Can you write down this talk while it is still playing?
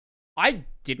I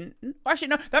didn't. Actually,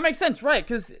 no, that makes sense, right?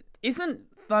 Because isn't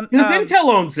Because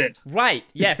Intel owns it. Right.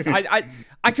 Yes.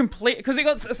 I completely, because it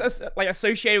got like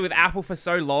associated with Apple for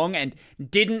so long and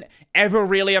didn't ever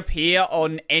really appear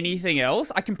on anything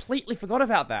else. I completely forgot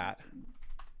about that.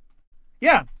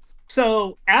 Yeah.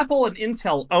 So Apple and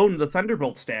Intel own the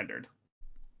Thunderbolt standard.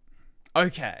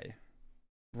 Okay.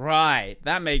 Right.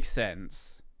 That makes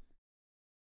sense.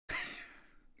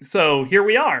 So here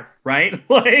we are, right?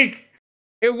 Like,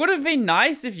 it would have been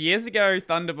nice if years ago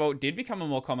Thunderbolt did become a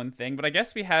more common thing, but I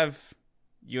guess we have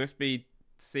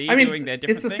USB-C doing their different things.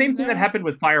 It's the same thing that happened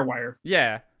with FireWire.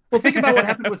 Yeah. Well, think about what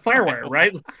happened with FireWire,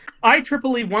 right?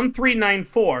 IEEE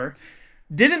 1394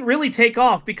 didn't really take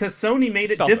off because Sony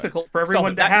made it difficult for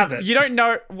everyone to have it. You don't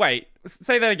know... Wait,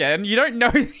 say that again. You don't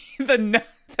know the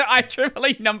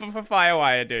IEEE number for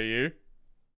FireWire, do you?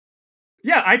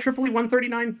 Yeah, IEEE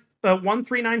 1394.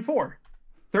 1394.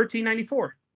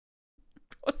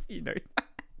 Of course you know that.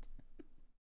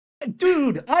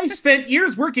 Dude, I spent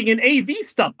years working in AV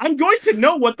stuff. I'm going to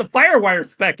know what the FireWire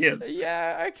spec is.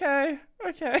 Yeah, okay.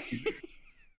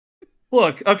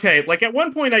 Look, okay, like at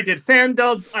one point I did fan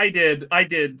dubs, I did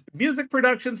music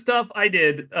production stuff, I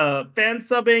did fan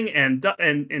subbing and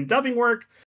dubbing work.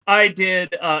 I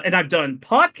did and I've done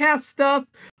podcast stuff.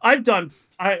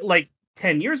 Like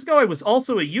 10 years ago I was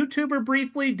also a YouTuber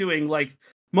briefly doing like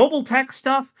mobile tech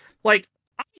stuff. Like,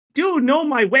 I do know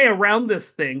my way around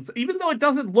this thing, even though it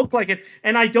doesn't look like it,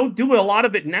 and I don't do a lot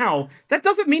of it now. That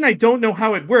doesn't mean I don't know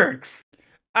how it works.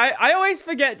 I always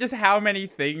forget just how many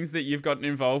things that you've gotten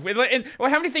involved with, or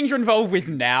how many things you're involved with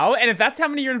now. And if that's how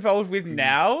many you're involved with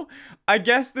now, I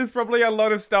guess there's probably a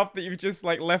lot of stuff that you've just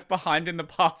like left behind in the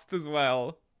past as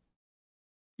well.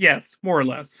 Yes, more or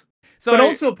less. So, but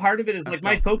also part of it is like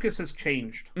my focus has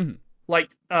changed. Mm-hmm.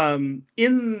 Like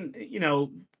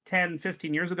in 10,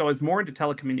 15 years ago, I was more into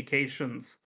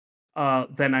telecommunications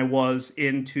than I was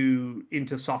into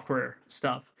software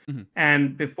stuff. Mm-hmm.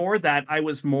 And before that, I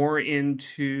was more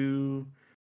into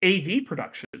AV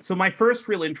production. So my first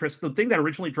real interest, the thing that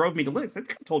originally drove me to Linux, I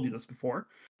think I told you this before,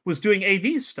 was doing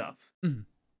AV stuff. Mm-hmm.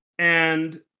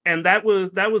 And that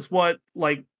was what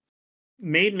like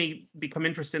made me become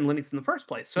interested in Linux in the first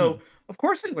place. So of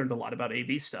course I learned a lot about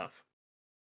AV stuff.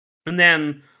 And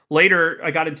then later I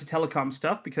got into telecom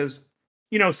stuff because,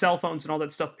 cell phones and all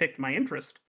that stuff piqued my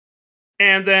interest.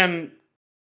 And then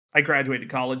I graduated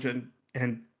college and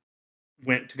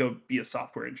went to go be a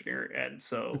software engineer. And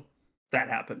so that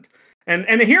happened.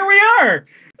 And here we are.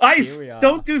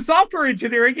 Don't do software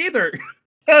engineering either.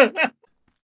 I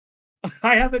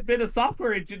haven't been a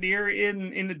software engineer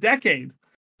in a decade.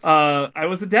 I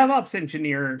was a DevOps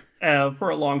engineer for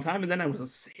a long time, and then I was a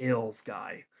sales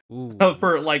guy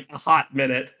for like a hot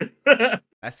minute. That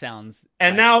sounds.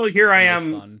 And now here I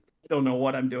am. Fun. I don't know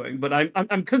what I'm doing, but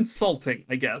I'm consulting.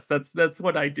 I guess that's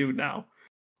what I do now.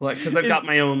 Like, because I've got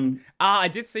my own. I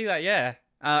did see that. Yeah.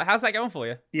 How's that going for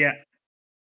you? Yeah.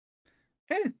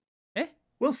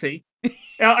 We'll see.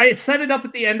 I set it up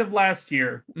at the end of last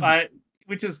year,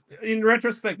 which is in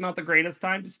retrospect not the greatest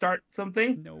time to start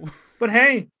something. No. But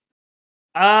hey,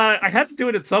 I had to do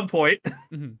it at some point.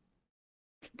 Mm-hmm.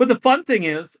 But the fun thing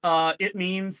is, it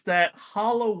means that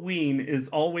Halloween is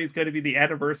always going to be the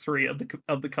anniversary of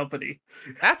the company.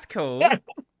 That's cool.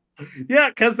 Yeah,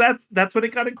 because that's when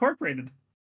it got incorporated.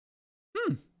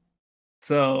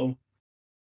 So,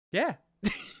 yeah,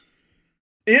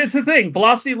 it's a thing.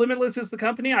 Velocity Limitless is the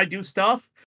company. I do stuff.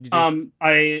 I'm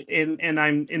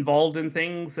involved in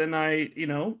things, and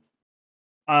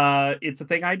it's a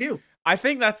thing I do. I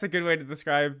think that's a good way to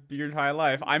describe your entire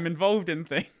life. I'm involved in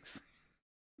things.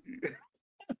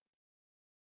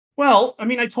 Well, I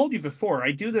mean, I told you before,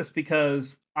 I do this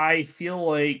because I feel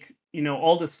like,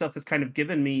 all this stuff has kind of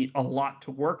given me a lot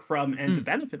to work from and to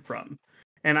benefit from.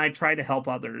 And I try to help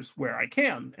others where I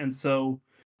can. And so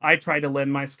I try to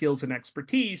lend my skills and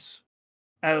expertise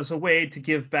as a way to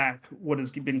give back what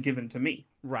has been given to me.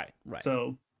 Right.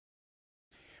 So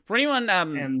for anyone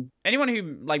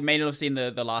who like may not have seen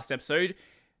the last episode,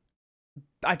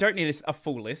 I don't need a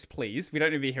full list, please. We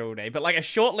don't need to be here all day, but like a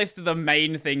short list of the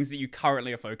main things that you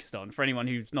currently are focused on for anyone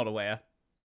who's not aware.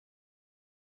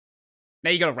 Now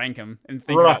you gotta rank them and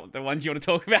think about the ones you want to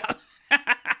talk about.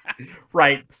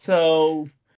 Right. So,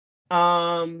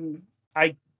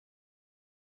 I,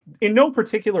 in no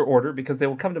particular order, because they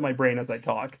will come to my brain as I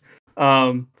talk.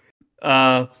 In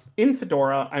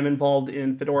Fedora, I'm involved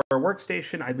in Fedora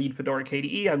Workstation. I lead Fedora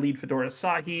KDE. I lead Fedora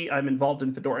Sahi. I'm involved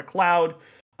in Fedora Cloud.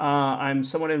 I'm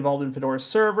somewhat involved in Fedora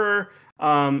Server.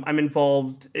 I'm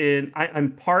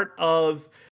part of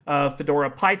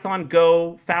Fedora Python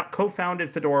Go,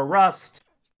 co-founded Fedora Rust.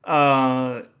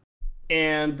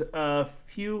 and a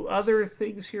few other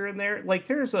things here and there. Like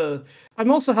I'm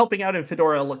also helping out in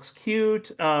Fedora Looks Cute,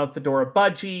 Fedora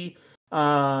Budgie,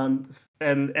 and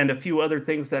a few other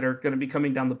things that are going to be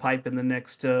coming down the pipe in the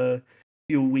next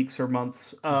few weeks or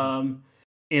months. And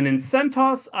in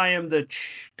CentOS, I am the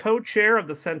co-chair of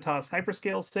the CentOS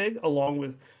Hyperscale SIG, along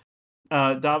with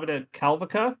Davida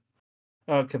Kavalka.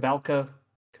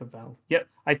 Yep,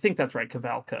 I think that's right.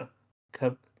 Kavalka.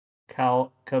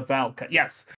 Kavalka.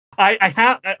 Yes.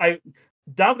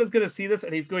 Davida's going to see this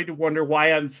and he's going to wonder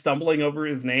why I'm stumbling over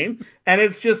his name. And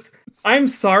it's just, I'm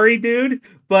sorry, dude,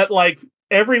 but like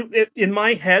in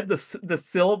my head, the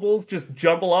syllables just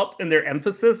jumble up in their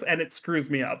emphasis and it screws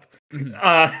me up.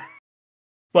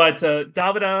 But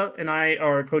Davida and I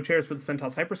are co-chairs for the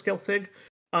CentOS Hyperscale SIG.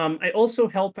 I also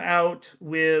help out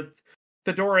with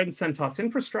Fedora and CentOS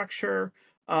infrastructure.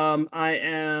 I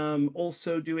am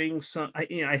also doing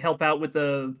I help out with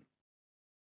the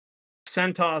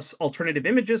CentOS Alternative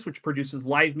Images, which produces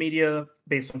live media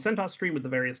based on CentOS Stream with the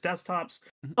various desktops.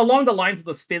 Along the lines of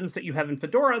the spins that you have in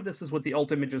Fedora, this is what the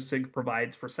Alt Images SIG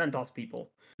provides for CentOS people.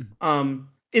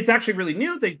 It's actually really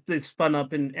new. They spun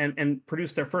up and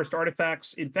produced their first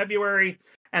artifacts in February,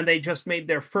 and they just made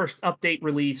their first update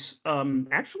release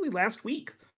actually last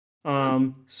week.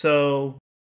 So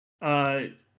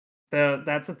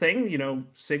that's a thing,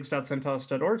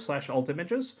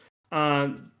 sigs.centos.org/altimages.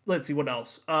 Let's see what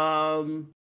else. So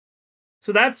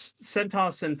that's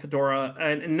CentOS and Fedora.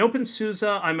 And in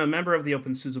OpenSUSE, I'm a member of the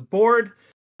OpenSUSE board.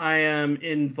 I am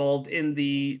involved in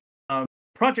the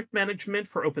project management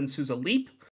for OpenSUSE Leap.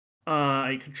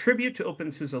 I contribute to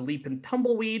OpenSUSE Leap and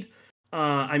Tumbleweed.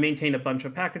 I maintain a bunch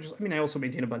of packages. I mean, I also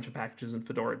maintain a bunch of packages in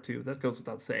Fedora too. That goes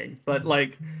without saying. But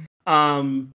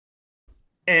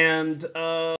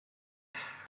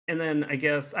and then I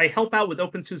guess I help out with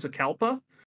OpenSUSE Kalpa.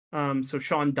 So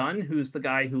Sean Dunn, who's the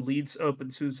guy who leads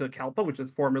OpenSUSE Kalpa, which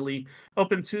is formerly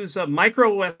OpenSUSE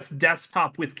MicroOS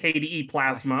Desktop with KDE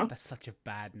Plasma. That's such a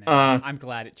bad name. I'm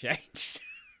glad it changed.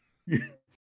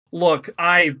 Look,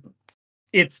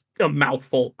 it's a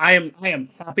mouthful. I am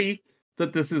happy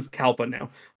that this is Kalpa now.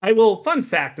 Fun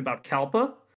fact about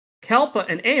Kalpa. Kalpa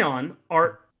and Aeon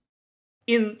are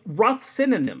in rough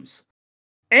synonyms.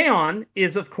 Aeon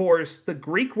is, of course, the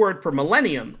Greek word for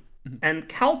millennium, and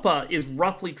Kalpa is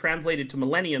roughly translated to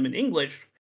millennium in English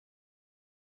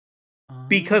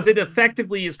because it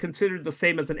effectively is considered the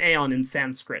same as an aeon in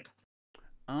Sanskrit.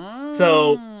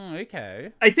 So,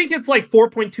 okay. I think it's like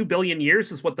 4.2 billion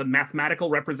years is what the mathematical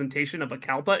representation of a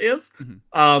Kalpa is.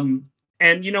 And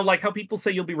like how people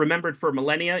say you'll be remembered for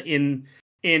millennia in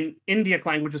Indic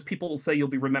languages, people will say you'll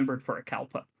be remembered for a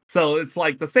Kalpa. So it's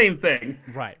like the same thing.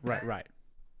 Right.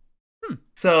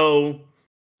 So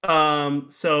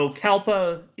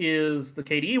Kalpa is the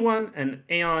KDE one, and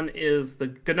Aeon is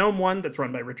the GNOME one that's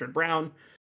run by Richard Brown.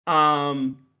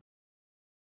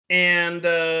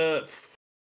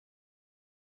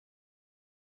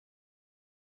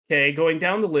 Okay, going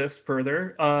down the list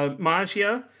further,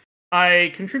 Magia,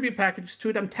 I contribute packages to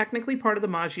it. I'm technically part of the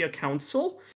Magia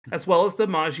Council, as well as the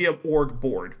Magia Org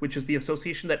Board, which is the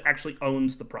association that actually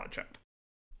owns the project.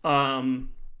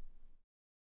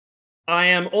 I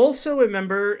am also a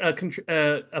member, a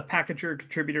packager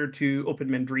contributor to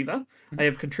OpenMandriva. I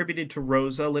have contributed to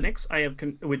Rosa Linux,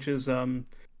 which is a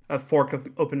fork of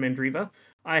OpenMandriva.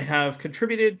 I have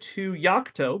contributed to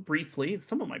Yocto briefly.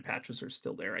 Some of my patches are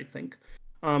still there, I think.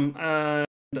 And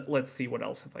let's see, what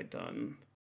else have I done?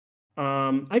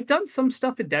 I've done some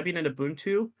stuff in Debian and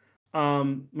Ubuntu.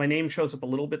 My name shows up a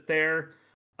little bit there.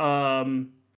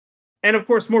 And of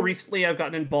course, more recently, I've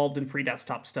gotten involved in free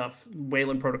desktop stuff,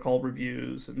 Wayland protocol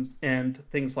reviews, and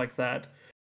things like that.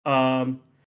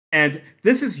 And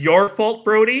this is your fault,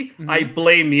 Brody. I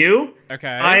blame you. Okay.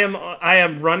 I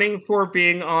am running for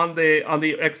being on the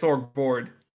Xorg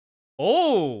board.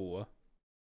 Oh,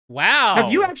 wow!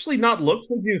 Have you actually not looked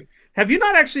Have you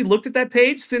not actually looked at that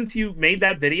page since you made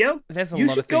that video? There's a you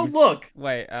lot should of things. Go look.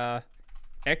 Wait,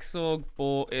 Xorg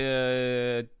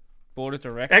board of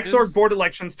directors. Xorg board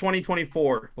elections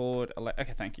 2024.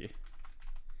 Okay, thank you.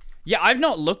 Yeah, I've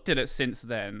not looked at it since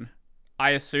then.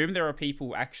 I assume there are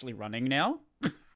people actually running now.